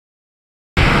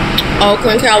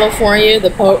Oakland, California, the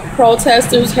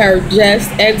protesters have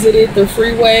just exited the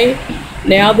freeway.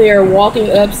 Now they are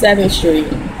walking up 7th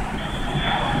Street.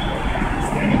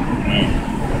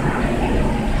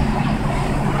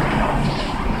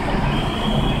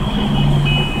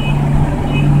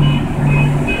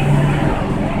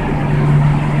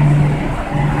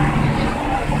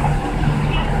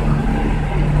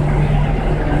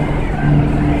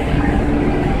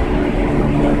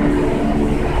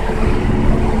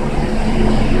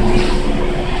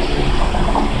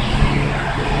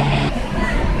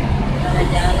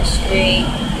 Down the street,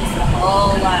 there's a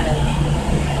whole lot of them.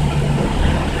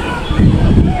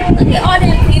 Look at all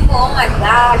them people. Oh my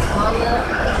gosh, mama.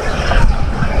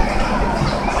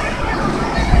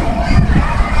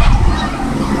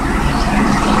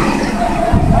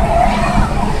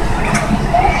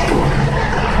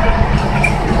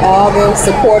 All the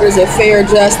supporters of fair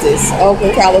justice,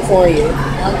 Oakland, California.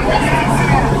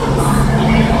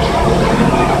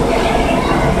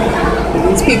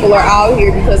 These people are out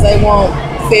here because they want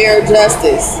fair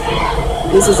justice.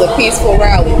 This is a peaceful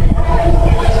rally.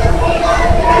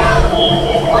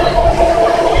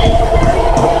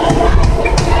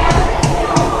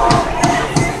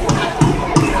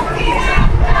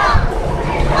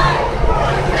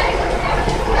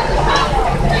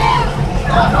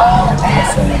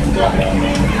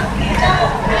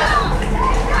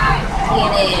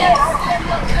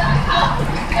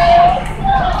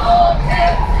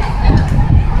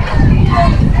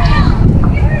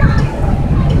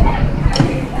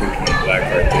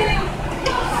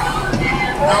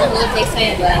 I don't know what they say,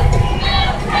 but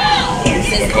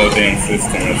the whole damn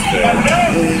system is failed.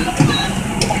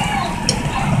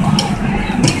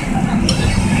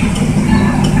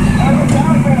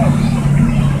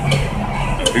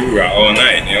 People got all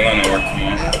night. They don't want to work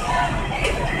tomorrow.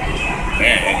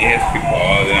 Man, yes, people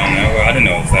all down there. Well, I didn't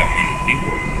know it was that many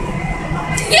people.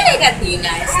 yeah, they got the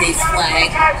United States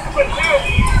flag.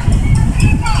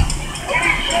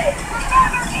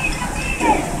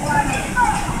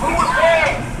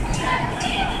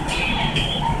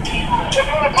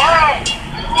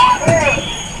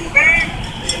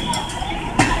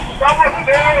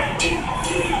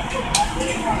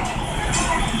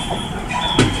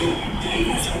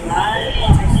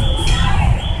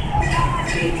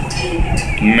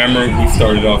 Remember we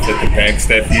started off at the back,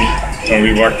 Stephanie, when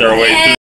we worked our way through?